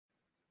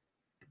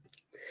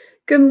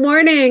Good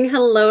morning.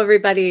 Hello,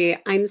 everybody.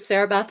 I'm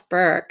Sarah Beth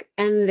Burke,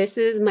 and this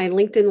is my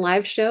LinkedIn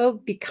Live show,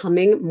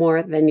 Becoming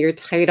More Than Your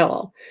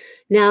Title.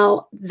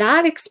 Now,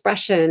 that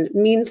expression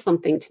means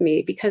something to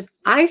me because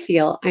I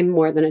feel I'm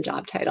more than a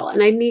job title.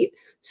 And I meet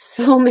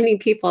so many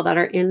people that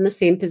are in the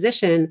same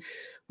position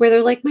where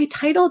they're like, my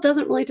title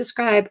doesn't really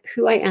describe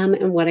who I am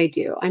and what I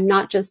do. I'm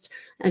not just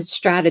a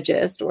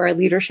strategist or a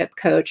leadership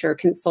coach or a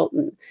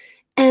consultant.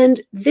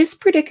 And this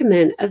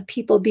predicament of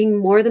people being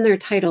more than their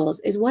titles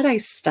is what I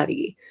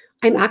study.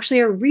 I'm actually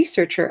a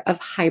researcher of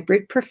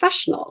hybrid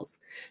professionals.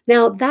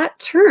 Now, that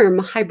term,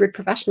 hybrid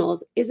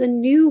professionals, is a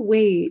new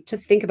way to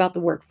think about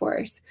the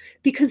workforce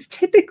because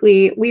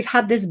typically we've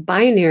had this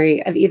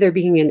binary of either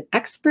being an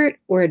expert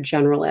or a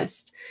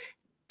generalist.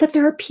 But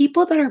there are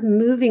people that are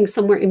moving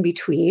somewhere in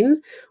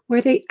between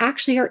where they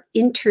actually are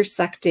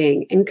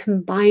intersecting and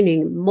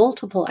combining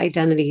multiple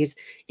identities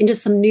into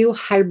some new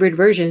hybrid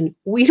version.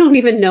 We don't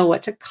even know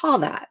what to call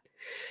that.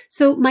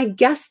 So my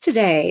guest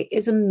today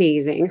is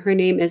amazing. Her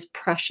name is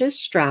Precious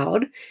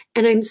Stroud,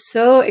 and I'm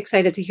so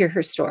excited to hear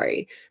her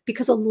story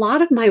because a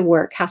lot of my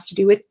work has to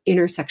do with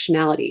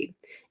intersectionality.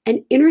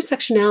 And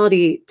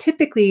intersectionality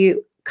typically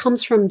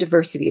comes from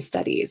diversity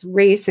studies.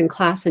 Race and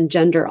class and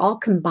gender all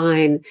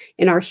combine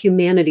in our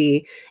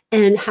humanity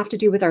and have to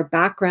do with our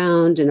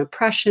background and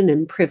oppression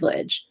and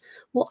privilege.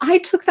 Well, I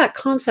took that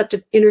concept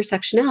of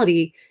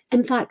intersectionality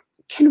and thought,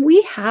 can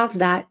we have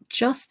that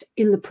just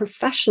in the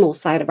professional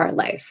side of our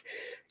life?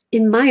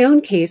 In my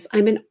own case,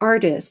 I'm an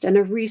artist and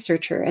a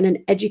researcher and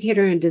an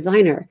educator and a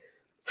designer.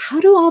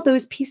 How do all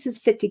those pieces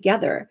fit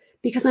together?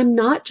 Because I'm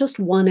not just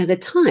one at a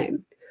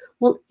time.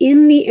 Well,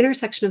 in the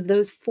intersection of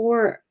those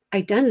four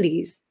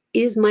identities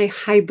is my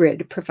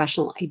hybrid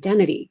professional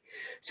identity.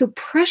 So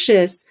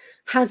Precious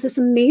has this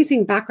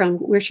amazing background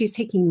where she's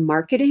taking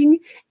marketing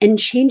and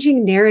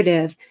changing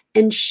narrative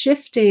and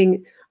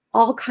shifting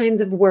all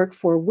kinds of work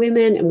for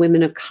women and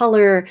women of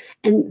color.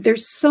 And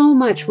there's so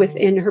much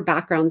within her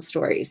background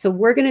story. So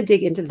we're going to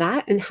dig into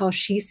that and how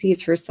she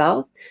sees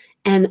herself.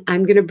 And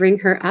I'm going to bring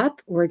her up.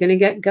 We're going to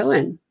get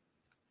going.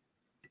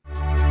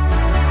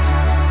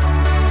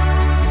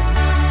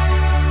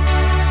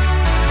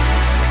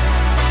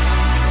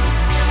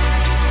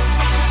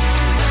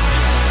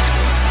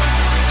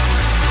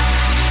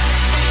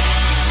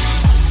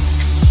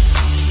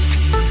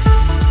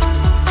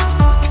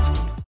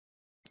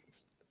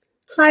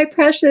 Hi,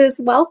 Precious.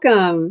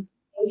 Welcome.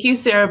 Thank you,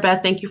 Sarah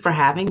Beth. Thank you for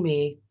having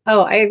me.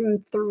 Oh,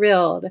 I'm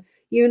thrilled.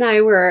 You and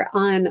I were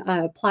on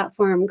a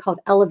platform called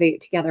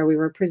Elevate together. We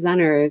were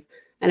presenters,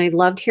 and I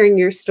loved hearing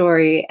your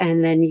story.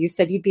 And then you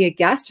said you'd be a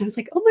guest. I was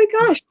like, oh my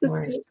gosh, this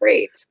is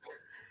great.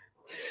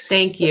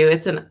 Thank you.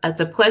 It's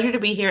a pleasure to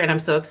be here, and I'm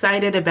so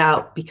excited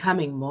about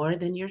becoming more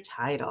than your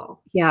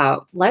title. Yeah,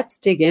 let's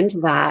dig into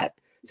that.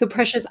 So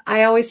Precious,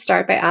 I always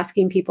start by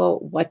asking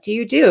people, what do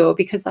you do?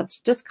 Because that's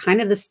just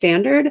kind of the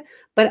standard,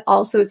 but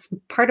also it's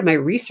part of my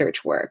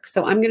research work.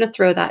 So I'm going to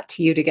throw that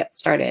to you to get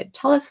started.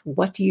 Tell us,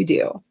 what do you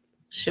do?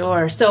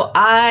 Sure. So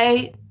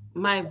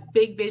my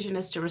big vision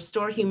is to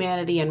restore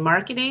humanity in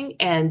marketing,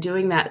 and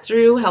doing that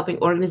through helping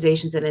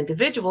organizations and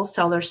individuals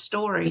tell their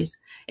stories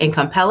in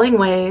compelling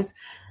ways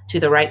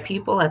to the right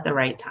people at the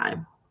right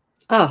time.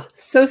 Oh,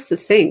 so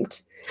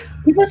succinct.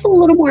 Give us a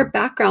little more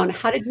background.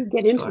 How did you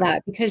get into Sure.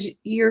 that? Because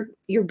you're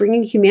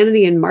bringing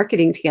humanity and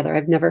marketing together.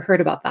 I've never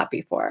heard about that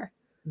before.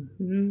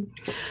 Mm-hmm.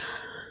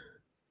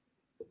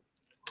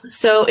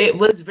 So it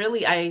was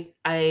really,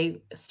 I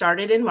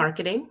started in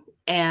marketing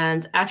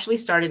and actually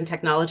started in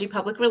technology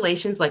public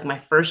relations. Like, my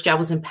first job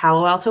was in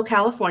Palo Alto,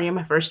 California,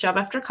 my first job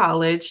after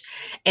college.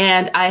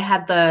 And I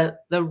had the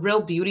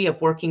real beauty of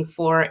working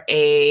for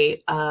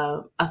a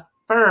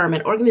firm,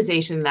 an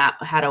organization that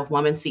had a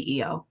woman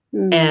CEO.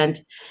 And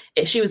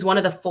she was one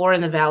of the four in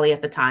the Valley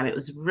at the time. It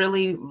was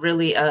really,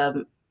 really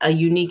a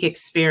unique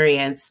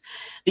experience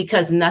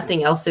because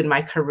nothing else in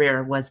my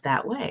career was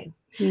that way.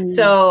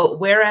 So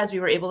whereas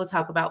we were able to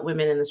talk about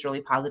women in this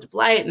really positive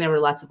light, and there were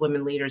lots of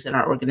women leaders in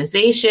our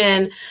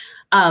organization,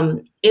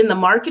 in the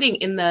marketing,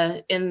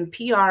 in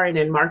PR and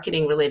in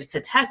marketing related to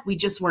tech, we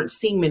just weren't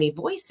seeing many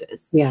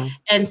voices. Yeah.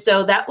 And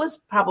so that was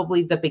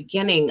probably the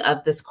beginning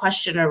of this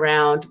question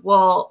around,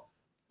 well,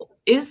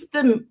 is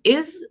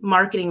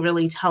marketing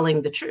really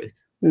telling the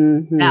truth?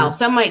 Now,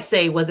 some might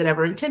say, was it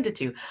ever intended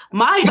to?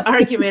 My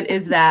argument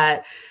is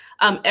that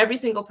every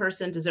single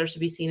person deserves to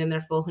be seen in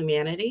their full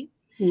humanity,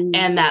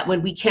 and that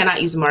when we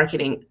cannot use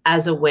marketing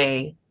as a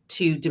way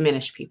to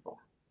diminish people.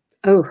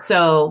 Oh,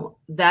 so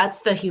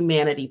that's the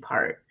humanity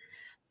part.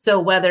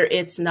 So whether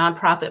it's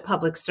nonprofit,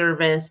 public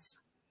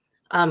service,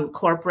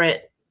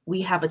 corporate,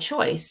 we have a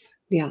choice.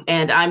 Yeah.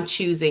 And I'm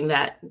choosing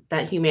that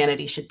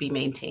humanity should be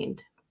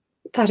maintained.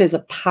 That is a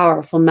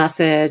powerful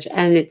message.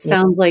 And it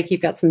sounds like you've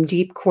got some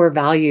deep core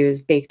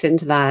values baked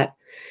into that.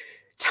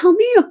 Tell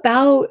me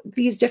about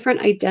these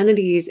different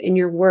identities in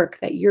your work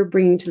that you're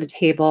bringing to the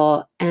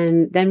table.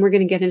 And then we're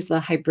going to get into the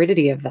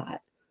hybridity of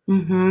that.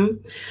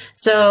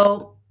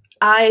 So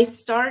I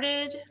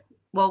started,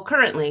 well,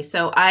 currently,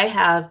 so I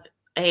have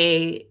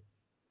a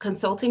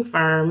consulting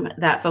firm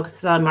that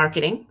focuses on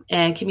marketing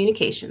and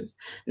communications.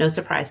 No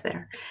surprise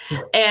there.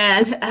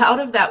 And out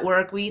of that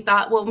work, we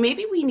thought, well,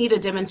 maybe we need a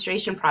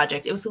demonstration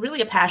project. It was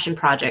really a passion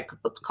project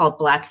called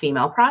Black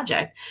Female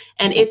Project,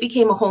 and it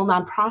became a whole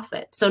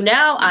nonprofit. So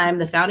now I'm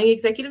the founding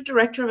executive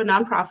director of a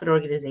nonprofit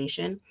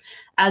organization,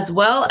 as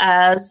well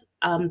as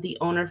the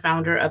owner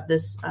founder of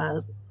this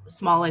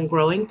small and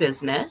growing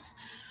business,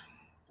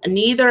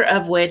 neither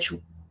of which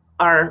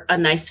are a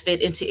nice fit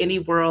into any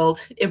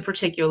world in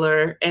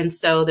particular. And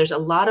so there's a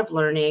lot of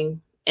learning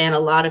and a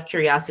lot of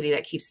curiosity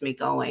that keeps me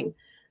going.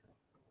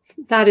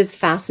 That is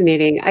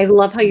fascinating. I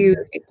love how you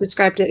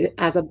described it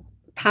as a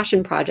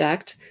passion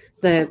project,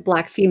 the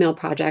Black Female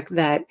Project,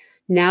 that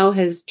now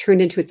has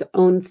turned into its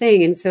own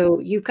thing. And so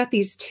you've got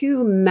these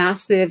two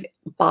massive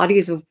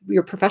bodies of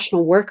your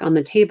professional work on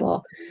the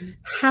table.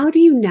 How do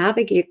you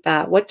navigate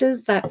that? What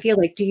does that feel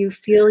like? Do you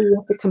feel you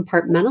have to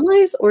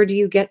compartmentalize, or do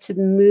you get to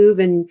move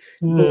and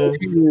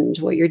blend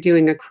what you're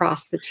doing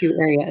across the two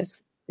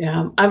areas?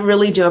 Yeah, I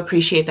really do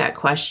appreciate that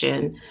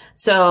question.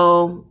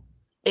 So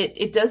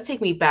it does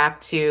take me back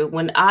to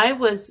when I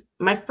was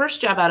my first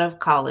job out of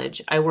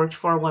college. I worked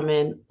for a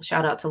woman,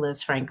 shout out to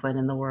Liz Franklin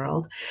in the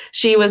world.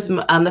 She was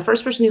the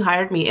first person who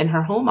hired me in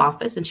her home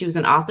office, and she was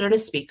an author and a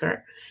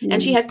speaker,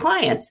 and she had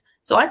clients.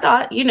 So I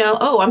thought, you know,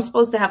 oh, I'm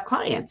supposed to have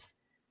clients.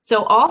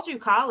 So all through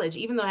college,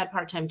 even though I had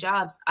part-time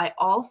jobs, I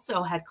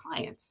also had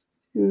clients.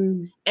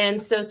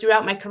 And so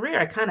throughout my career,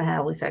 I kind of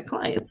always had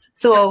clients.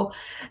 So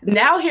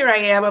now here I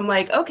am. I'm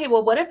like, okay,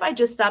 well, what if I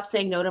just stop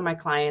saying no to my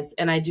clients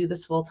and I do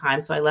this full time?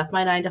 So I left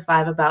my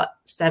 9-to-5 about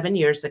 7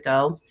 years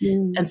ago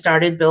and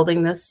started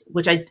building this,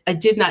 which I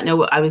did not know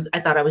what I was. I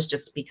thought I was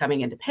just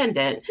becoming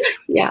independent.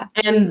 Yeah.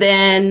 And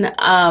then,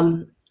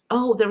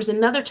 oh, there was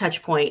another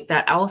touch point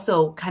that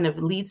also kind of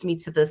leads me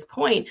to this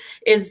point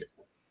is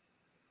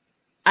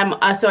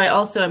I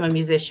also am a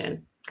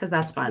musician, because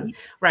that's fun,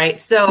 right?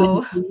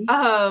 So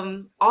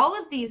all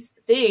of these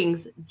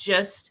things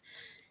just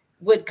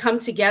would come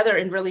together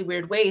in really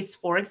weird ways.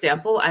 For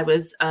example, I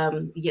was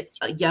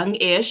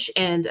young-ish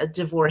and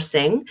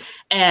divorcing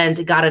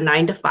and got a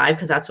 9-to-5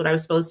 because that's what I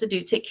was supposed to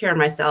do, take care of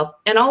myself.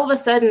 And all of a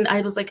sudden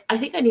I was like, I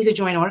think I need to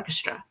join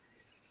orchestra.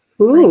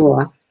 Ooh.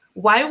 Like,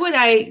 why would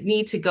I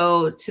need to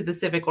go to the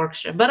civic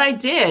orchestra? But I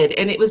did.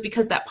 And it was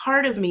because that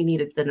part of me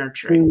needed the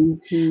nurturing.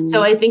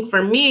 So I think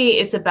for me,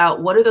 it's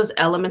about what are those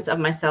elements of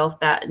myself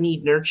that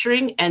need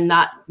nurturing and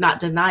not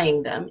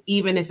denying them,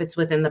 even if it's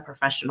within the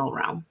professional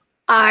realm.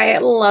 I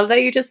love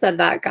that you just said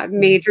that. Got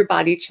major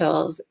body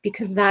chills,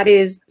 because that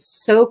is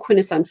so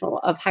quintessential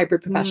of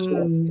hybrid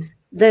professionals.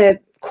 The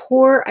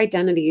core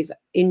identities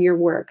in your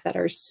work that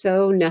are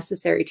so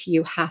necessary to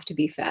you have to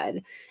be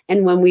fed.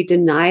 And when we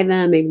deny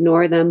them,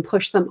 ignore them,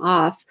 push them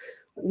off,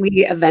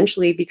 we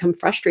eventually become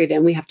frustrated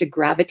and we have to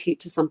gravitate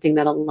to something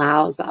that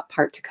allows that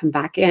part to come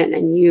back in.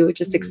 And you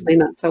just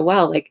explained that so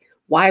well. Like,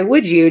 why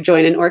would you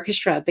join an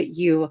orchestra? But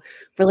you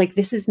were like,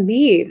 this is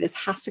me. This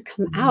has to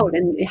come out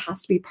and it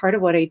has to be part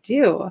of what I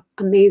do.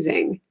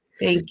 Amazing.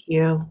 Thank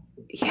you.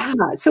 Yeah.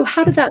 So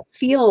how did that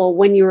feel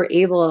when you were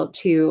able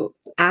to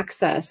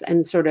access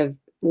and sort of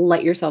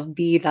let yourself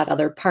be that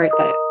other part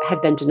that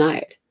had been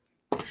denied?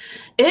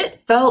 It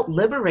felt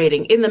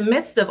liberating in the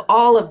midst of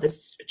all of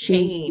this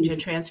change and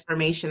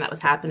transformation that was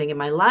happening in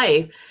my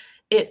life.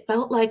 It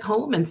felt like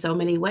home in so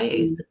many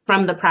ways,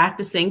 from the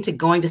practicing to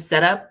going to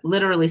set up,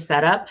 literally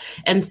set up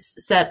and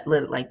set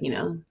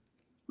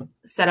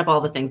up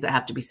all the things that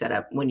have to be set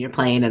up when you're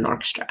playing an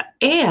orchestra.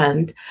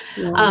 And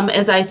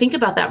as I think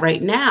about that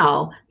right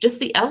now, just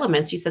the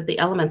elements, you said the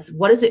elements,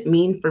 what does it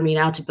mean for me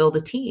now to build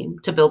a team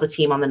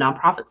on the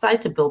nonprofit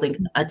side, to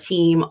building a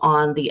team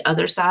on the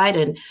other side,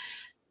 and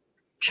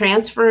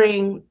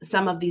transferring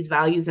some of these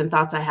values and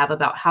thoughts I have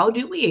about how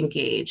do we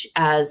engage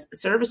as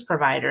service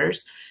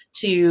providers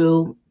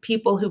to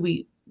people who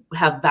we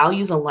have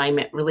values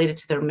alignment related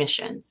to their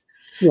missions.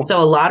 Yeah.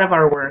 So a lot of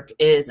our work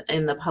is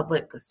in the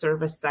public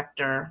service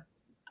sector,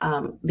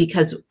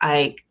 because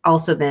I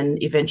also then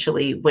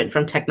eventually went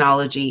from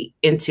technology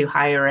into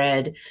higher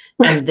ed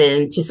and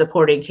then to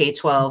supporting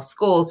K-12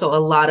 schools. So a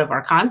lot of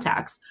our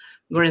contacts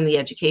were in the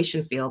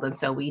education field. And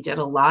so we did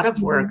a lot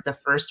of work the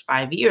first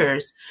 5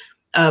 years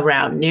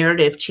around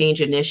narrative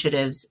change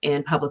initiatives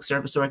in public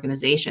service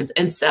organizations.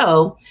 And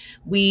so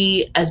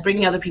we, as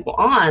bringing other people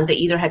on, they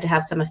either had to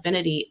have some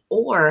affinity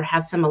or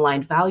have some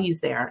aligned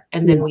values there.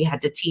 And then we had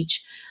to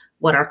teach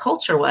what our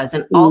culture was.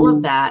 And all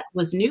of that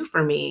was new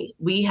for me.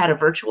 We had a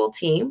virtual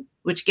team,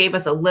 which gave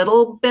us a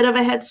little bit of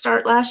a head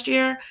start last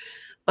year.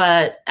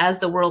 But as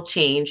the world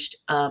changed,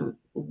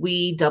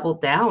 we doubled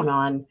down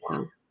on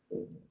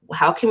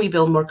how can we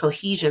build more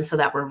cohesion so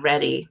that we're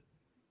ready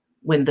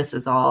when this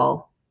is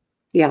all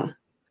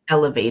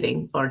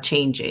elevating or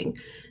changing.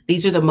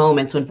 These are the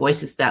moments when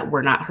voices that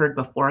were not heard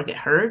before get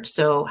heard.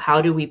 So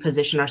how do we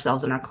position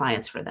ourselves and our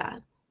clients for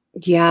that?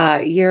 Yeah,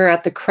 you're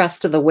at the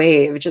crest of the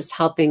wave, just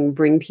helping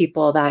bring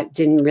people that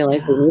didn't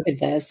realize they needed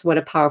this. What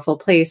a powerful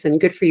place, and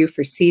good for you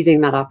for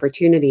seizing that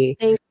opportunity.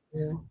 Thank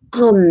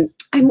you.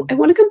 I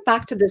want to come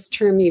back to this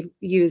term you've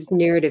used,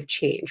 narrative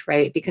change,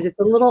 right? Because it's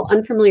a Yes. little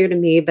unfamiliar to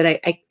me, but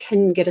I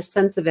can get a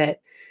sense of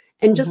it.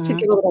 And just to Mm-hmm.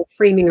 give a little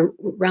framing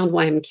around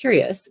why I'm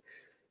curious,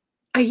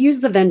 I use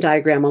the Venn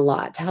diagram a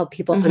lot to help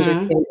people Mm-hmm.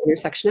 understand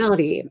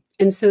intersectionality.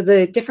 And so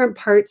the different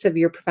parts of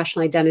your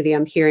professional identity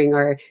I'm hearing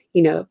are,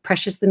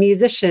 Precious the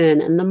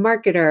musician and the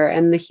marketer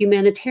and the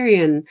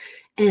humanitarian.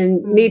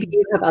 And maybe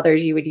you have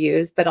others you would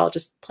use, but I'll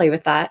just play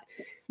with that.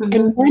 And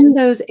Mm-hmm. when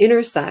those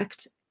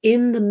intersect,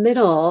 in the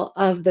middle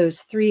of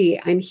those three,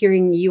 I'm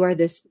hearing you are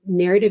this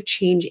narrative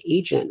change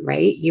agent,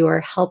 right? You are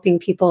helping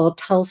people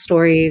tell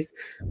stories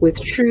with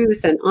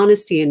truth and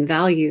honesty and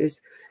values.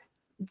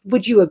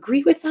 Would you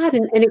agree with that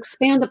and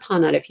expand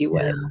upon that if you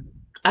Yeah. would?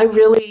 I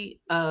really,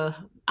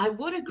 I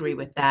would agree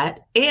with that.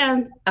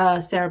 And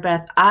Sarah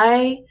Beth,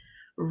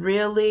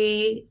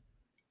 really,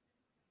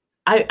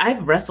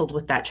 I've wrestled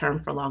with that term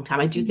for a long time.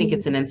 I do think Mhm.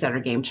 it's an insider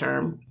game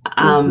term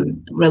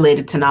Mhm.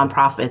 related to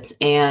nonprofits.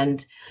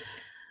 And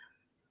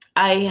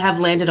I have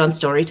landed on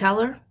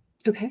storyteller,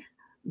 Okay.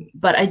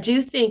 but I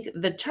do think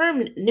the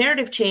term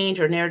narrative change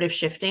or narrative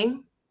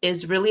shifting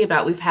is really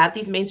about we've had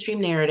these mainstream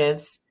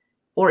narratives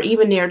or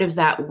even narratives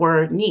that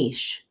were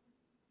niche,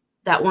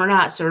 that we're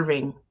not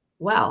serving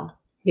well,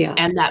 Yeah.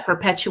 and that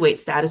perpetuate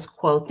status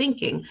quo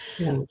thinking.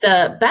 Yeah.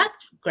 The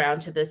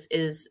background to this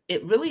is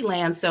it really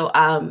lands. So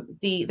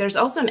there's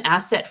also an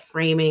asset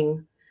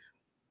framing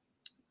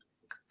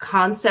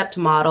concept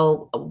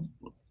model,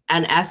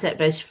 an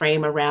asset-based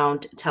frame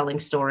around telling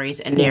stories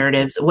and Yeah.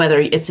 narratives, whether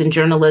it's in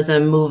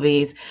journalism,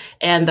 movies.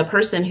 And the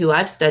person who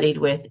I've studied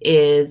with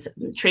is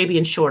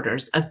Trabian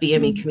Shorters of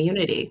BME Mhm.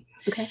 Community.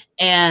 Okay.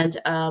 And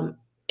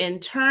in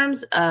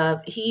terms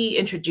of, he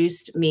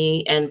introduced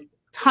me and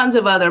tons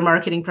of other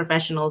marketing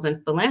professionals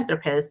and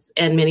philanthropists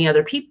and many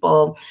other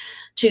people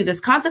to this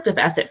concept of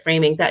asset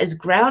framing that is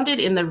grounded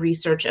in the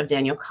research of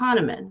Daniel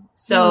Kahneman.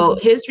 So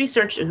Mhm. his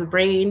research of the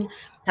brain,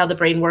 how the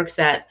brain works,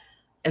 that,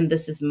 and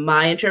this is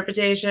my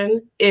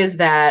interpretation, is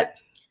that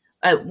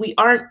we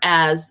aren't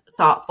as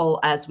thoughtful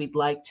as we'd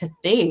like to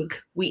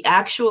think. We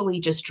actually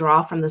just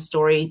draw from the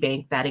story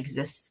bank that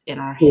exists in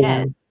our Yeah.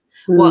 heads.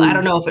 Well, I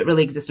don't Mm. know if it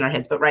really exists in our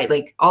heads, but right,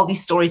 like all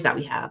these stories that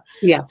we have.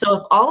 Yeah. So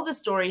if all of the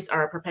stories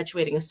are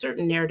perpetuating a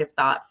certain narrative,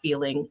 thought,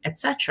 feeling,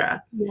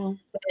 etc., Yeah.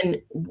 then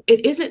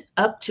it isn't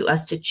up to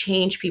us to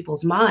change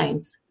people's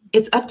minds.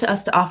 It's up to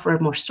us to offer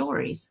more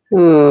stories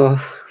Ooh. or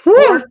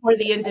Whew. for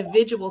the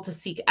individual to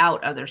seek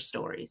out other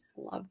stories.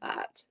 Love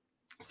that.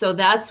 So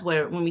that's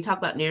where, when we talk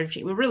about narrative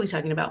change, we're really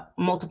talking about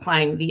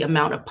multiplying the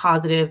amount of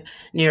positive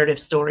narrative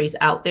stories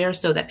out there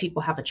so that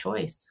people have a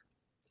choice.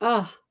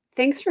 Oh,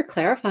 thanks for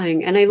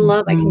clarifying. And I can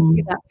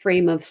see Mhm. that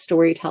frame of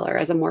storyteller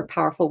as a more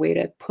powerful way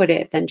to put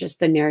it than just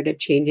the narrative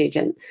change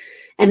agent.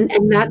 And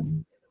that's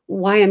Mhm.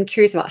 why I'm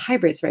curious about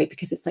hybrids, right?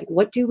 Because it's like,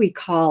 what do we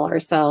call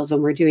ourselves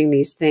when we're doing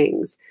these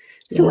things?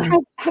 So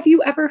Yes. have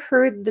you ever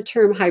heard the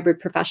term hybrid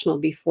professional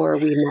before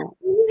we met?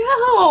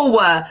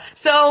 No.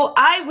 So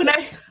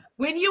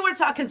when you were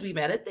talking, because we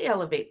met at the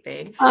Elevate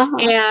thing, Uh-huh.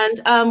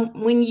 and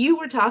when you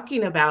were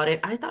talking about it,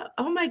 I thought,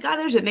 oh my God,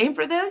 there's a name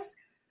for this.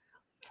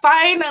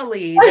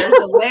 Finally, there's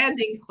a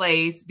landing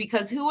place,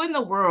 because who in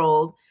the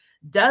world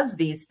does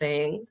these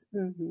things?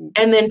 Mhm.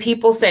 And then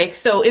people say,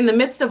 so in the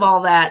midst of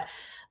all that,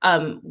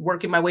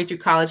 working my way through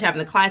college, having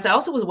the clients, I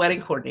also was a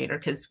wedding coordinator,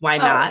 because why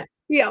Oh, not?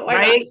 yeah, why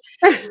not?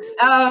 Right.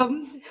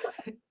 Um,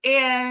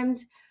 and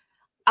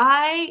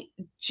I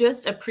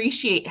just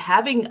appreciate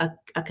having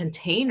a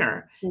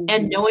container and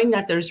Mhm. knowing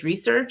that there's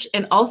research,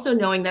 and also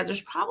knowing that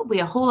there's probably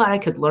a whole lot I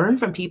could learn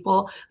from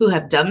people who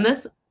have done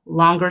this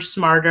longer,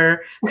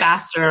 smarter,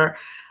 faster,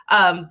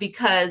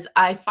 because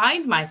I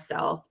find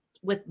myself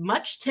with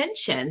much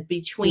tension Mhm.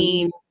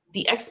 between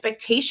the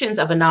expectations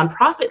of a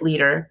nonprofit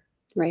leader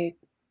Right.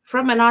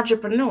 from an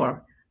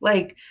entrepreneur.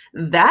 Like,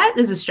 that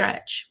is a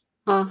stretch.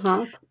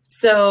 Uh-huh.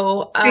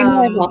 So, Say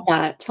more about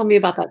that. Tell me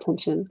about that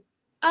tension.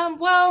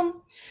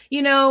 well,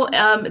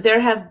 there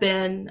have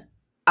been,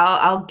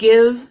 I'll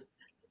give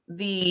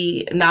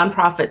the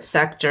nonprofit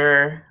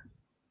sector,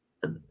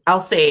 I'll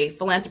say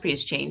philanthropy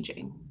is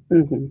changing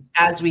Mhm.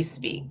 as we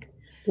speak.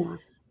 Yeah.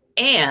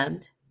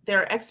 And there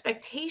are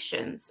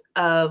expectations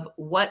of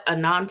what a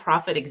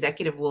nonprofit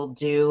executive will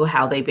do,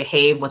 how they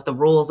behave, what the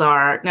rules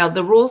are. Now,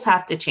 the rules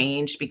have to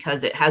change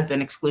because it has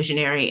been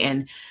exclusionary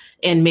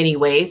in many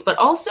ways, but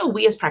also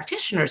we as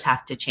practitioners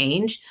have to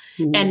change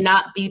Mhm. and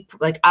not be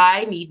like,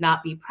 I need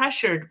not be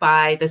pressured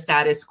by the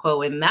status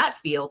quo in that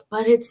field,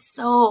 but it's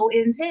so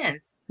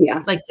intense.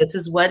 Yeah. Like, this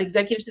is what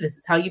executives do, this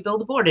is how you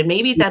build a board. And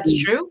maybe that's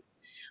Mhm. true,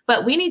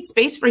 but we need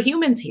space for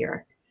humans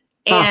here.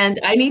 Ah, And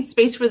I need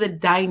space for the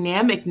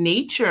dynamic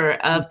nature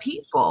of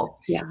people.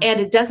 yeah. And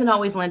it doesn't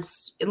always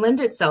lend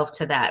itself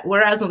to that.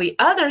 Whereas on the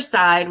other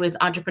side with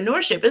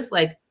entrepreneurship, it's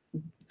like,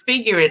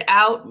 figure it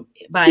out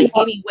by Yeah.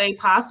 any way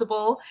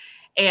possible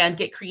and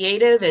get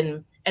creative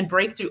and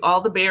break through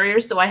all the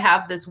barriers. So I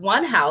have this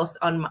one house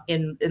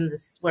in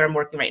this where I'm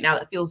working right now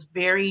that feels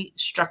very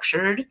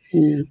structured,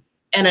 Mm.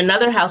 and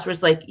another house where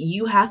it's like,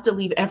 you have to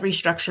leave every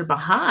structure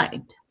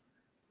behind.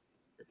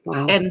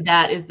 Wow. And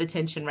that is the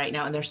tension right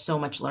now. And there's so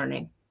much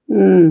learning.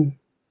 Mm.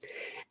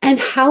 And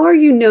how are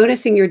you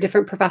noticing your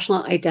different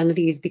professional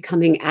identities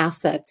becoming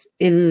assets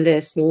in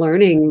this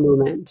learning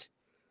moment?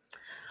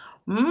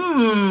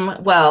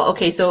 Well,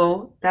 okay,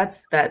 so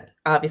that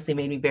obviously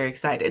made me very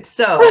excited.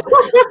 So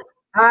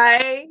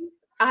I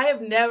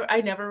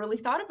I never really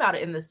thought about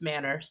it in this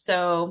manner.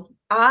 So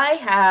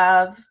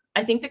I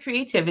think the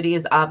creativity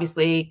is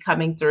obviously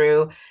coming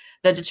through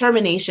the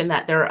determination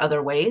that there are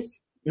other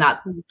ways,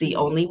 not the Mhm.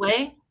 only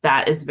way.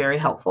 That is very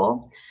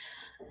helpful.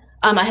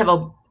 I have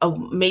a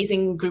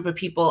amazing group of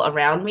people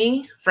around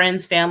me,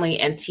 friends, family,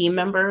 and team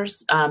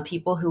members,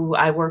 people who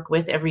I work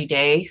with every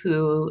day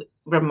who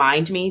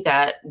remind me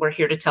that we're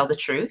here to tell the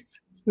truth,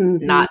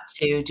 Mhm. not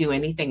to do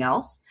anything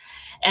else.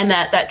 And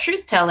that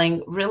truth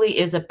telling really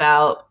is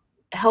about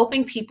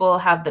helping people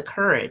have the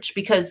courage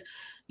because,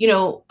 you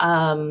know,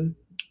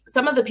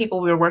 some of the people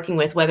we were working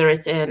with, whether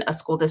it's in a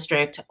school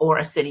district or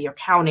a city or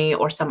county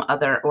or some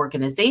other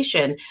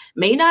organization,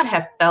 may not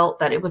have felt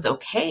that it was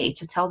okay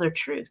to tell their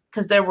truth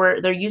because there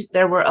were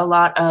a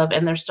lot of,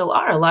 and there still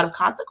are a lot of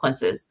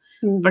consequences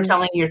for Mhm.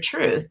 telling your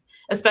truth,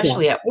 Yeah.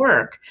 especially at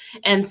work.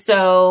 And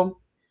so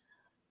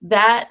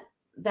that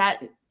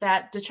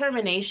that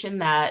determination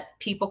that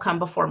people come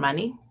before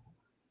money,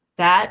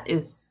 that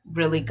is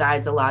really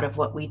guides a lot of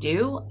what we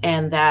do,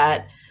 and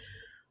that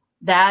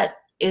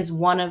is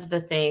one of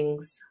the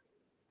things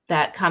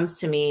that comes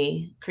to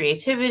me.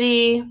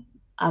 Creativity.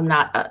 I'm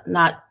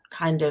not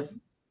kind of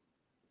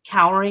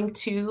cowering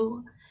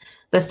to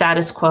the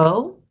status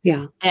quo,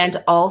 Yeah.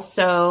 and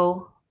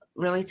also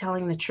really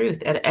telling the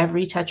truth at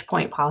every touch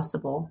point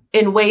possible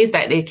in ways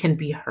that it can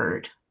be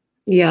heard.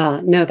 Yeah.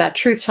 No, that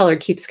truth teller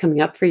keeps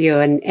coming up for you.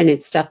 And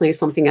it's definitely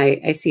something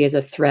I see as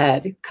a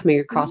thread coming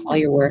across all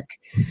your Mm. work.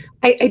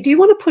 I do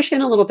want to push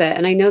in a little bit,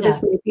 and I know Yeah.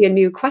 this might be a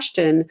new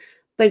question,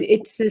 but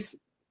it's this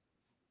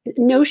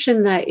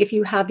notion that if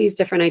you have these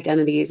different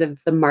identities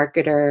of the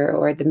marketer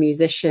or the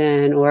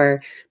musician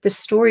or the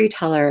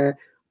storyteller,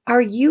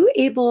 are you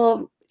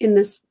able in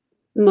this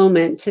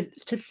moment to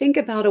think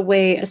about a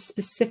way a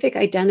specific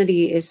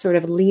identity is sort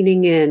of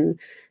leaning in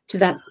to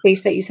that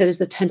space that you said is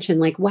the tension,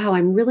 like, wow,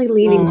 I'm really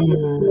leaning on the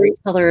Mm.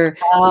 storyteller and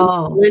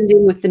Oh,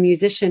 blending with the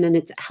musician, and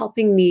it's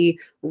helping me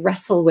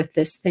wrestle with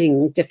this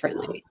thing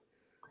differently.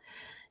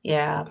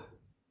 yeah.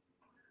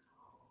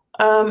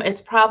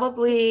 It's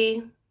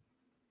probably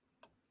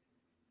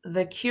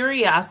the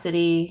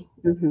curiosity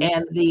Hmm.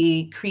 and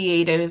the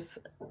creative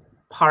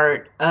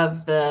part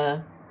of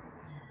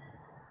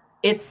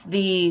it's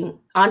the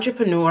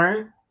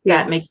entrepreneur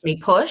that Yeah. makes me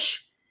push,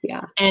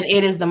 Yeah. and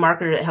it is the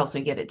marketer that helps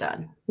me get it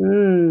done.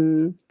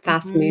 Mhm.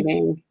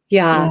 Fascinating.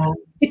 Yeah. Yeah.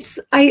 It's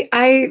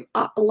I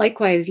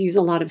likewise use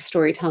a lot of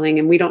storytelling,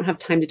 and we don't have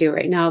time to do it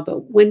right now,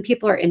 but when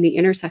people are in the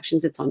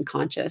intersections, it's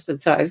unconscious. And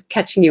so I was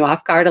catching you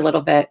off guard a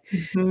little bit.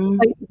 But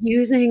Mhm.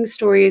 using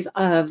stories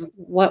of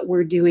what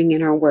we're doing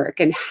in our work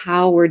and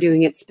how we're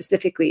doing it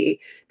specifically,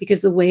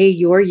 because the way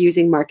you're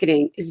using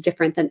marketing is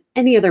different than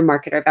any other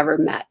marketer I've ever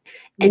met.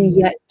 And Mhm.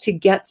 yet to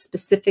get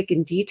specific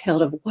and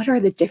detailed of what are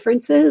the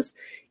differences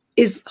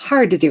is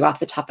hard to do off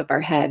the top of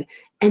our head.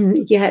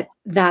 And yet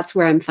that's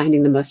where I'm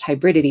finding the most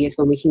hybridity is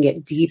when we can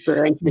get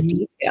deeper into the Mhm.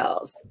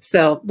 details.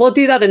 So we'll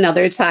do that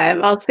another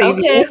time. I'll save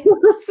Okay,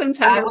 you some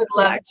time I to would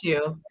love reflect.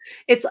 to.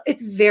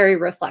 It's very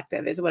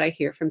reflective is what I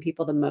hear from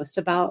people the most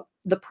about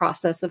the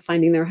process of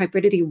finding their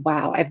hybridity.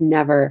 Wow, I've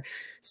never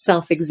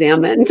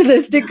self-examined to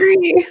this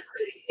degree.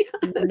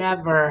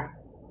 Never.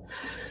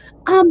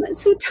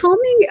 So tell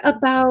me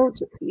about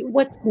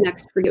what's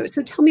next for you.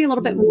 So tell me a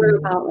little bit more Mm.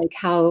 about like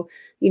how,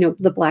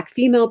 the Black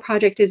Female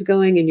Project is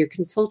going and your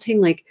consulting.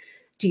 Like,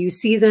 do you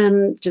see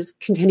them just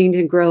continuing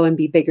to grow and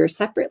be bigger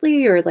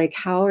separately, or like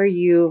how are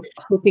you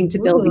hoping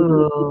to build these in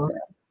the Ooh.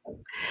 future?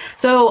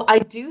 So I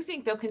do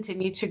think they'll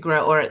continue to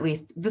grow, or at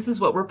least this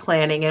is what we're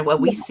planning and what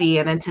we Yeah. see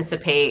and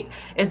anticipate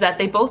is that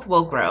they both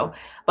will grow,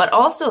 but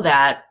also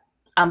that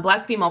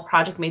Black Female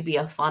Project may be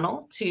a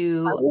funnel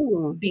to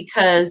Oh,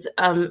 because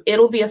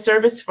it'll be a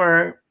service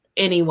for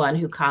anyone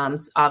who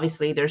comes.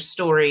 Obviously, there's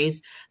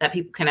stories that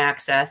people can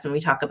access, and we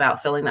talk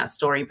about filling that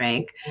story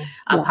bank,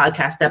 yeah.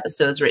 podcast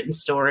episodes, written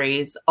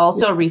stories,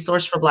 also a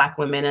resource for Black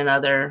women and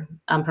other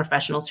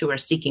professionals who are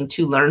seeking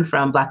to learn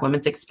from Black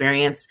women's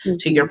experience,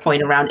 to your Mhm.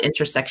 point around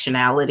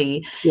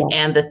intersectionality Yeah.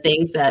 and the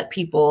things that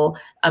people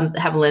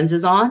have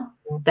lenses on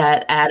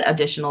that add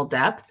additional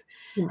depth.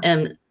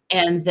 Yeah.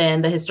 And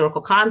then the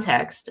historical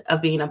context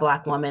of being a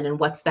Black woman and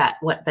what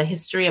the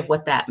history of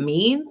what that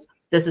means.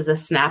 This is a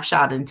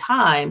snapshot in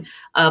time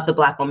of the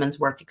Black woman's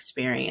work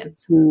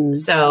experience. Mm.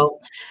 So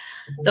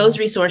those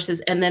resources.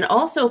 And then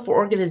also for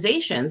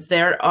organizations,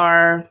 there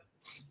are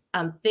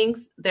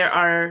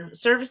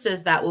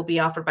services that will be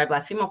offered by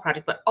Black Female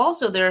Project, but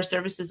also there are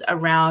services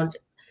around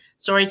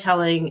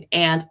storytelling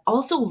and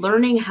also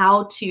learning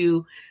how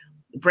to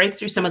break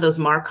through some of those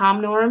Marcom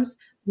norms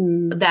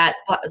Mm. that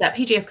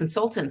PJS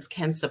consultants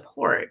can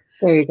support.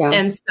 There you go.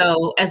 And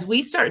so as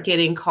we start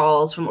getting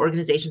calls from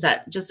organizations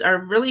that just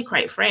are really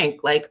quite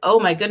frank, like, oh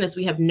my goodness,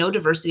 we have no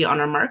diversity on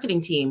our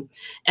marketing team.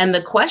 And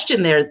the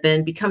question there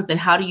then becomes, then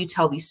how do you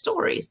tell these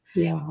stories?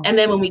 Yeah. And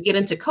then when we get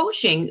into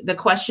coaching, the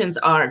questions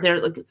are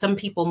there, like some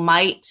people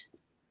might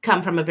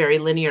come from a very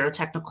linear or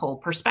technical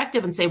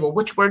perspective and say, well,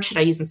 which word should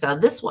I use instead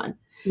of this one?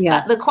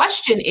 Yeah. The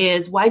question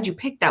is, why'd you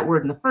pick that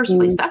word in the first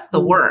place? That's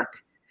the Mhm. work.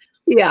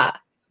 Yeah.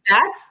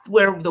 That's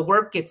where the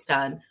work gets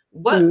done.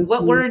 What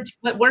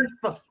Mhm. word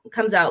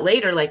comes out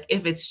later, like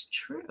if it's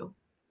true,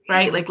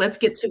 right? Yeah. Like let's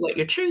get to what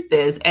your truth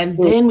is, and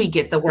then we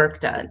get the work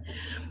done.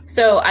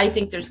 So I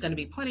think there's going to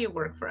be plenty of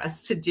work for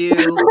us to do.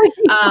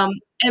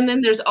 And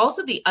then there's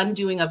also the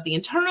undoing of the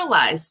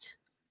internalized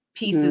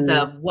pieces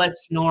Mm. of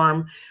what's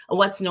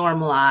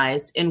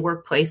normalized in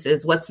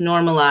workplaces, what's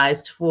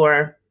normalized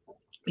for,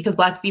 because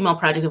Black Female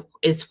Project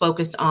is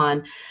focused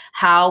on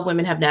how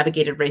women have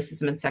navigated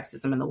racism and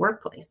sexism in the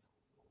workplace.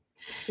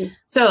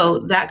 So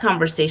that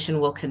conversation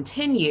will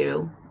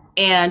continue.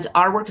 And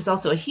our work is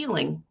also a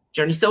healing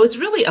journey. So it's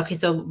really, okay,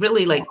 so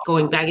really like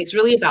going back, it's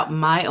really about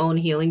my own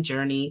healing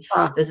journey.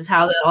 Ah. This is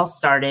how that all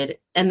started.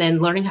 And then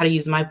learning how to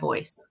use my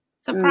voice.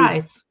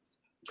 Surprise.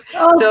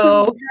 Oh,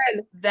 So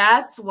good.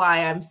 that's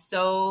why I'm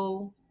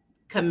so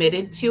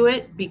committed to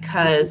it,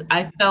 because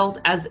I felt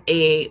as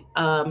a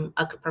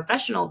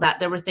professional that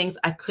there were things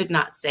I could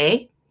not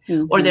say,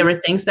 or there Mhm.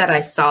 were things that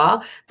I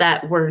saw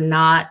that were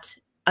not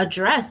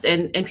addressed,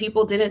 and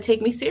people didn't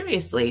take me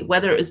seriously,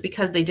 whether it was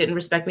because they didn't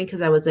respect me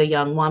because I was a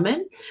young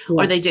woman,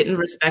 or Yeah. they didn't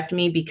respect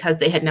me because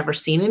they had never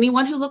seen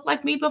anyone who looked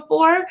like me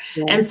before.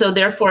 Yeah. And so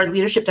therefore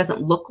leadership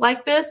doesn't look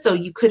like this, so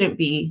you couldn't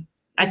be,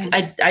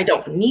 Yeah. I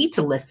don't need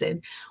to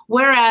listen.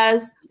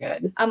 Whereas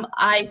Good.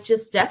 I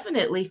just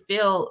definitely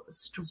feel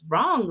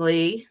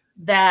strongly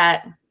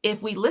that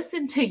if we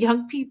listen to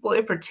young people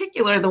in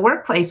particular, the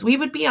workplace, we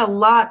would be a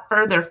lot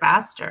further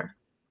faster.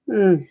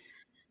 Mm.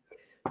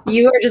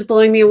 You are just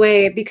blowing me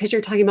away because you're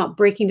talking about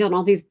breaking down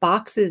all these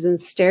boxes and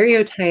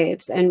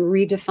stereotypes and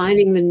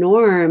redefining the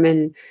norm.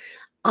 And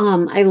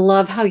I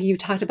love how you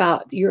talked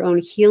about your own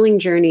healing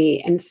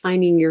journey and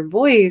finding your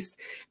voice.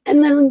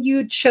 And then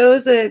you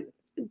chose a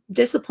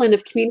discipline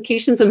of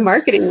communications and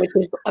marketing, which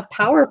is a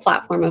power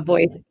platform of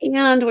voice,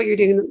 and what you're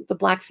doing, the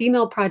Black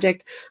Female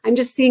Project. I'm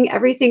just seeing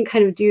everything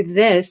kind of do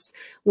this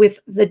with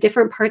the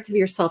different parts of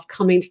yourself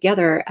coming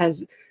together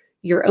as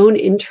your own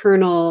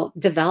internal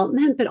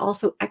development, but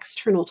also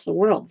external to the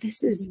world.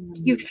 This is,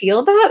 do you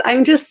feel that?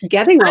 I'm just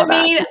getting I all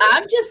that. mean,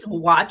 I'm just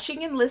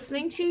watching and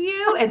listening to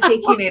you and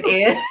taking it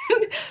in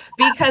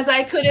because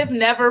I could have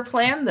never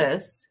planned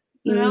this.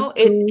 You know,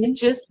 it Mhm.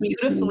 just Mhm.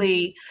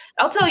 beautifully,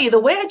 I'll tell you the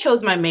way I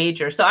chose my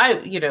major. So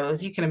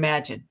as you can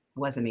imagine,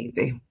 wasn't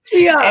easy.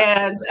 Yeah,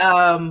 And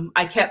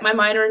I kept my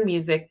minor in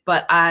music,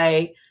 but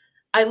I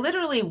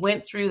literally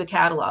went through the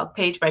catalog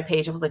page by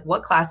page. I was like,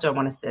 what class do I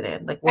want to sit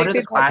in? Like, I what are the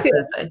did that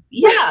classes? too.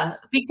 Yeah,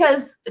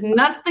 because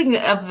nothing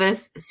of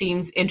this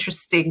seems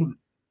interesting,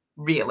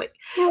 really.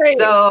 Right.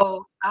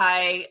 So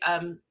I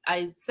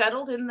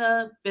settled in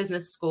the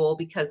business school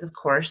because, of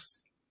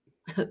course,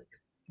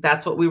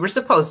 that's what we were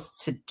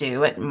supposed to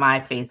do at my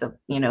phase of,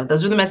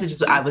 those were the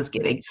messages I was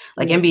getting.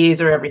 Like Yeah,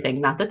 MBAs are everything.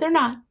 Not that they're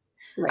not.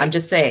 I'm right.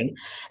 just saying.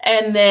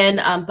 And then,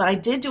 but I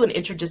did do an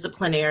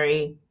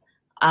interdisciplinary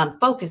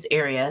focus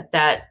area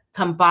that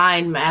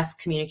combined mass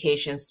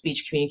communications,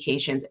 speech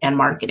communications, and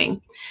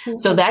marketing.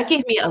 So Mhm. that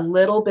gave me a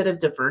little bit of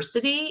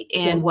diversity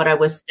Yeah. in what I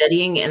was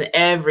studying, and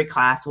every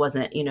class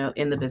wasn't,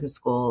 in the business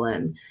school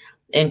and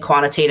in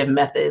quantitative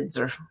methods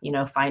or,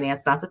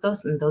 finance. Not that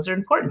those are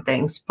important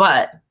things,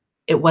 but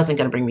it wasn't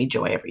going to bring me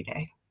joy every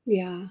day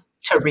Yeah.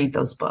 to read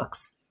those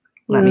books.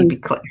 Let me Mm. be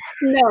clear.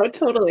 No,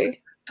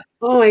 totally.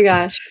 Oh my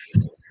gosh.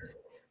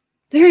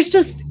 There's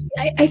just,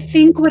 I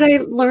think what I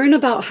learn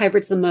about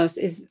hybrids the most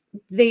is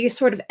they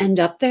sort of end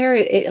up there.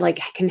 It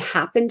like can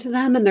happen to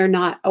them and they're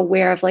not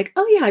aware of like,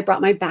 oh yeah, I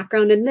brought my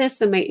background in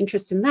this and my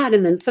interest in that.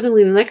 And then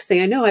suddenly the next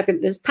thing I know, I've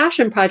got this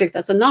passion project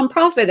that's a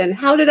nonprofit. And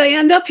how did I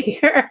end up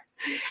here?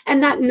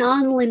 And that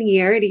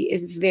non-linearity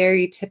is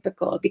very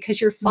typical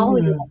because you're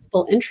following Mm.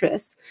 multiple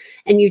interests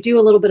and you do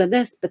a little bit of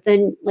this, but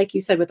then like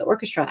you said with the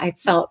orchestra, I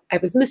felt I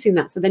was missing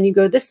that. So then you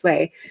go this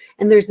way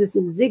and there's this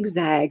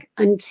zigzag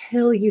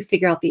until you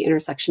figure out the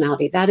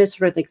intersectionality. That is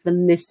sort of like the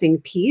missing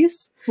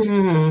piece.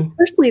 Mm.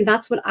 Personally,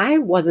 that's what I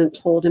wasn't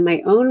told in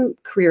my own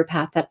career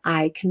path, that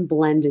I can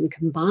blend and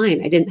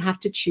combine. I didn't have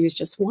to choose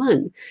just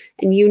one.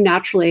 And you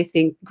naturally, I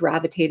think,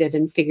 gravitated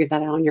and figured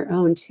that out on your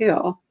own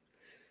too.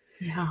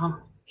 Yeah.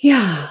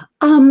 Yeah.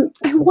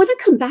 I want to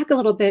come back a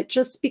little bit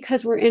just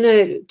because we're in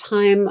a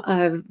time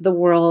of the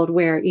world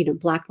where,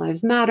 Black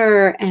Lives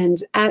Matter.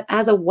 And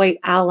as a white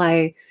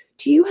ally,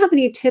 do you have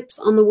any tips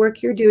on the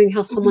work you're doing,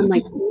 how someone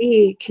like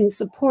me can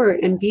support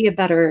and be a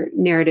better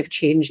narrative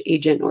change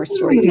agent or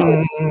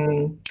storyteller?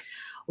 Mm.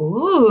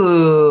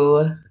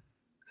 Ooh,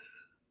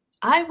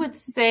 I would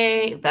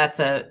say that's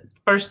a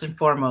first and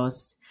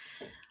foremost.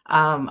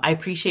 I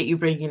appreciate you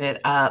bringing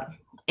it up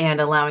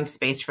and allowing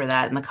space for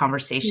that in the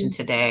conversation Mm.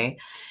 today.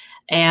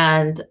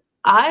 And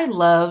I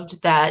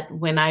loved that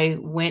when I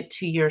went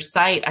to your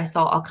site, I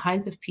saw all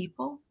kinds of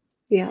people.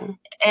 Yeah.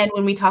 And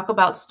when we talk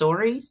about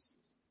stories,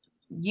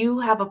 you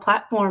have a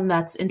platform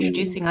that's Mm,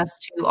 introducing us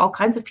to all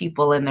kinds of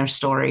people and their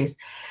stories.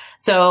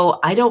 So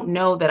I don't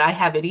know that I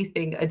have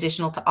anything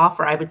additional to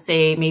offer. I would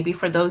say maybe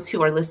for those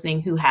who are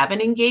listening who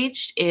haven't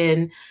engaged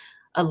in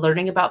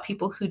learning about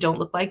people who don't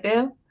look like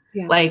them,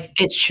 yeah. like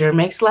it sure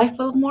makes life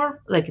a little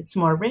more like it's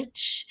more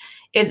rich.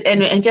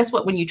 And guess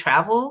what? When you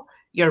travel,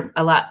 you're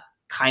a lot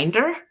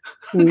kinder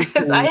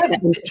because I Mhm. have The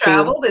empathy.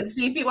 traveled and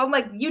seen people. I'm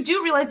like, you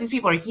do realize these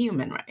people are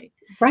human, right?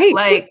 Right.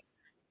 Like,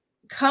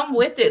 come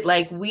with it.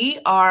 Like, we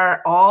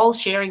are all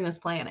sharing this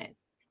planet.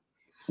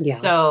 Yeah.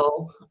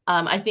 So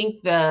I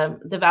think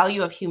the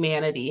value of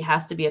humanity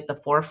has to be at the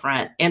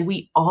forefront, and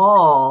we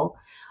all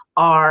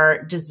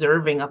are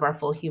deserving of our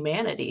full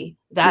humanity.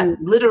 That Mm,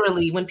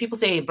 literally, when people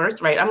say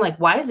birthright, I'm like,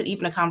 why is it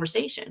even a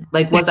conversation?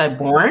 Like, was I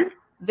born?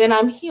 Then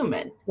I'm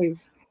human.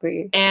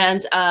 exactly.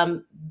 And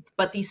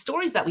but these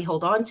stories that we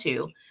hold on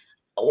to,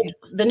 Yeah.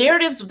 the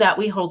narratives that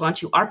we hold on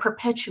to are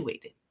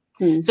perpetuated.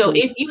 So Mhm.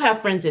 if you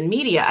have friends in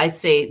media, I'd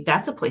say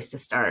that's a place to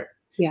start,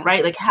 Yeah.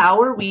 right? Like,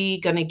 how are we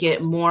going to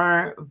get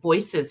more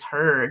voices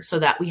heard so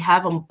that we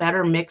have a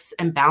better mix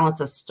and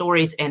balance of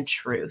stories and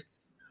truth,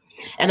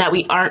 and that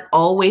we aren't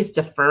always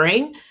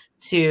deferring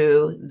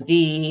to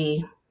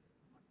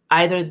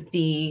either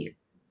the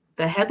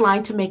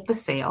headline to make the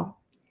sale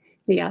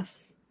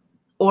Yes.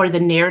 or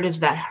the narratives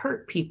that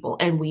hurt people,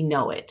 and we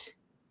know it.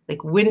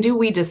 Like, when do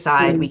we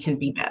decide we Mm. can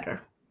be better?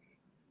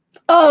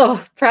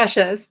 Oh,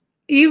 Precious.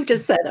 You've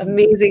just said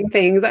amazing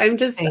things. I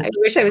Thank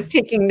wish I was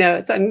you. taking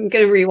notes. I'm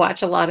going to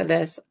rewatch a lot of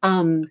this.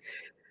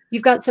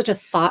 You've got such a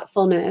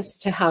thoughtfulness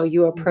to how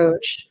you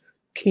approach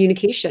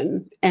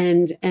communication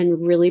and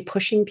really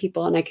pushing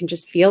people, and I can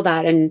just feel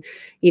that. And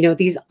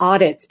these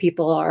audits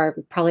people are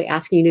probably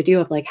asking you to do,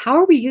 of like, how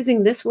are we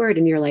using this word,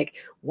 and you're like,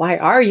 why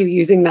are you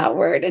using that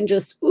word, and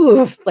just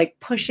oof, like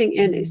pushing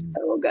in is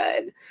so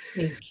good.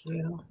 Thank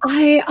you.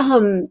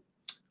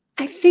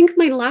 I think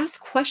my last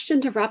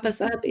question to wrap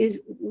us up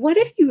is, what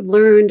have you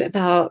learned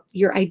about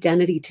your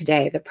identity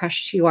today, the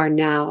Precious you are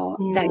now,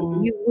 that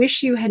Mm. you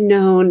wish you had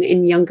known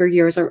in younger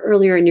years or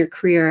earlier in your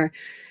career?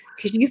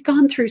 Because you've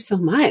gone through so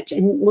much,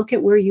 and look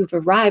at where you've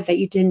arrived that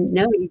you didn't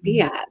know you'd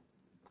be at.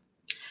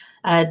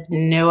 I had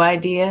no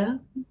idea.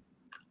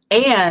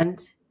 And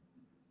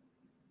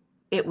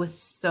it was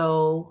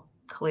so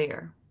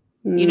clear.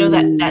 You know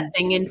that Mm,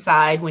 thing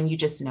inside when you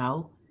just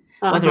know,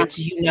 whether uh-huh.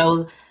 it's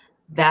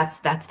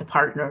that's the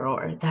partner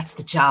or that's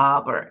the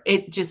job, or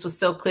it just was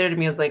so clear to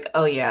me. I was like,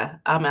 oh yeah,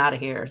 I'm out of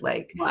here.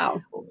 Like,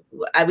 Wow.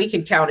 we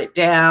can count it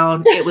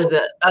down. It was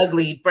an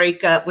ugly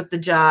breakup with the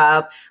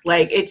job.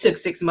 Like, it took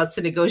 6 months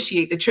to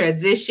negotiate the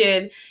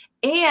transition,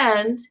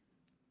 and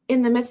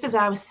in the midst of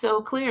that, I was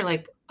so clear.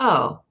 Like,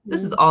 oh,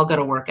 this is Mm, all going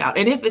to work out.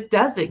 And if it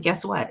doesn't,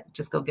 guess what?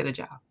 Just go get a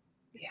job.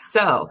 yeah.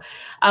 So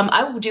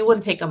I do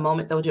want to take a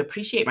moment, though, to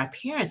appreciate my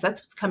parents.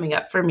 That's what's coming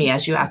up for me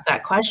as you ask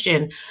that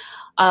question.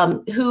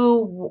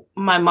 Who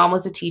My mom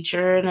was a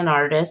teacher and an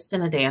artist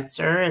and a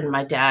dancer, and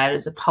my dad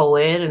is a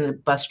poet and a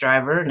bus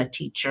driver and a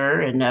teacher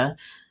and a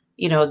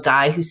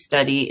guy who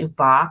studied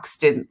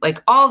boxed and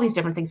like all these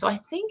different things. So I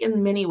think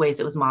in many ways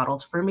it was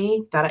modeled for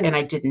me and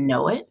I didn't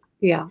know it.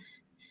 Yeah.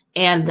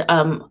 And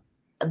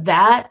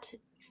that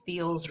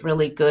feels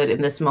really good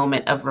in this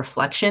moment of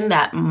reflection,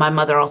 that my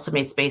mother also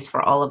made space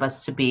for all of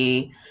us to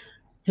be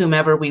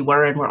whomever we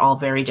were, and we're all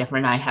very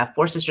different. I have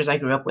 4 sisters I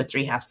grew up with,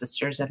 3 half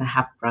sisters, and a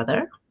half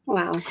brother.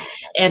 Wow.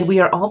 And we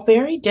are all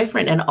very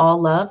different and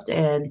all loved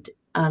and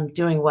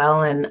doing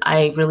well. And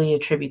I really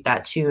attribute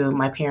that to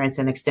my parents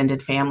and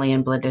extended family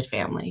and blended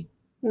family.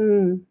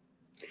 Mm.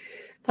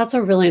 That's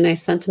a really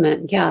nice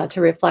sentiment. Yeah, to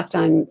reflect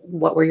on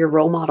what were your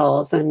role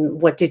models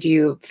and what did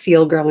you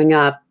feel growing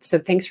up. So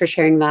thanks for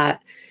sharing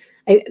that.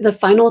 The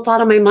final thought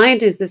on my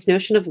mind is this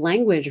notion of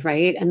language,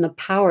 right? And the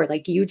power,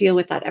 like you deal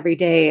with that every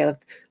day, of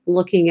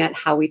looking at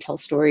how we tell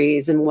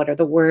stories and what are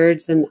the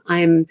words. And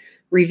I'm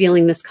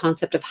revealing this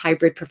concept of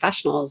hybrid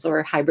professionals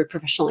or hybrid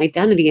professional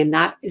identity. And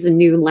that is a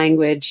new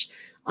language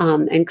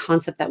and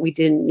concept that we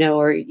didn't know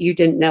or you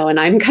didn't know. And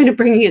I'm kind of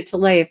bringing it to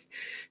life.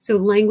 So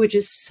language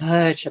is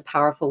such a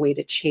powerful way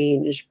to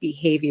change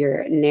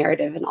behavior,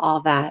 narrative, and all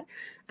that.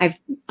 I've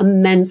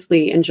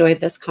immensely enjoyed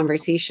this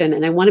conversation,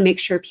 and I want to make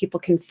sure people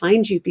can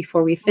find you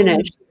before we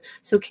finish.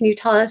 So can you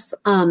tell us,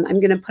 I'm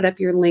going to put up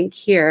your link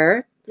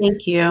here.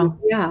 Thank you.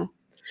 Yeah.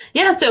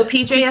 Yeah, so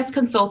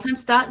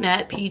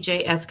pjsconsultants.net,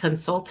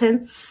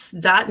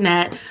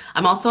 pjsconsultants.net.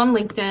 I'm also on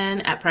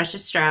LinkedIn at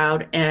Precious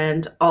Stroud.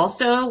 And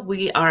also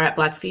we are at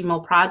Black Female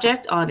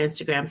Project on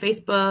Instagram,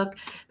 Facebook,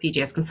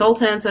 PJS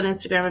Consultants on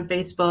Instagram and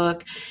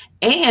Facebook.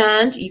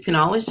 And you can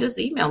always just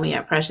email me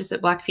at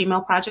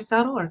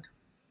precious@blackfemaleproject.org.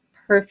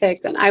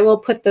 Perfect. And I will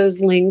put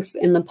those links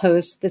in the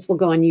post. This will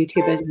go on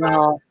YouTube as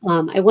well.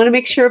 I want to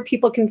make sure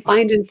people can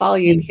find and follow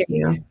you Thank because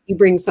you. you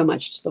bring so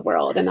much to the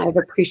world. And I've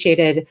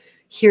appreciated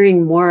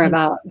hearing more Thank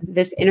about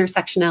this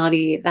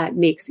intersectionality that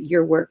makes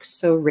your work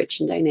so rich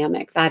and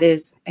dynamic. That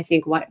is, I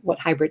think, what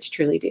hybrids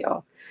truly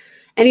do.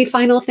 Any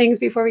final things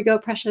before we go,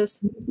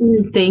 Precious?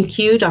 Thank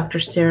you, Dr.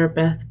 Sarah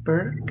Beth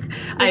Burke.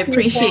 I Thank you so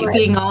appreciate much.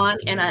 being on,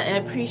 and I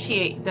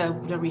appreciate the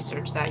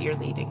research that you're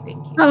leading.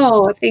 Thank you.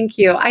 Oh, thank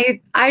you.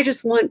 I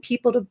just want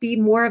people to be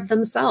more of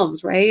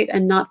themselves, right?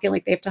 And not feel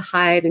like they have to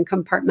hide and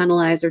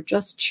compartmentalize or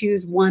just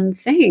choose one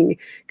thing,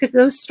 because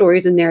those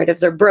stories and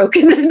narratives are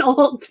broken and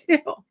old too.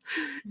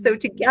 So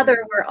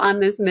together we're on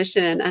this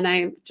mission, and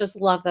I just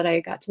love that I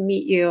got to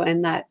meet you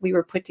and that we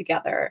were put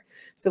together.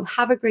 So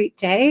have a great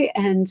day,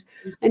 and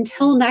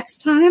until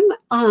next time,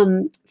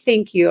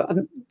 thank you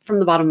from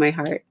the bottom of my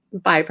heart.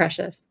 Bye,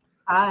 Precious.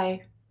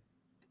 Bye.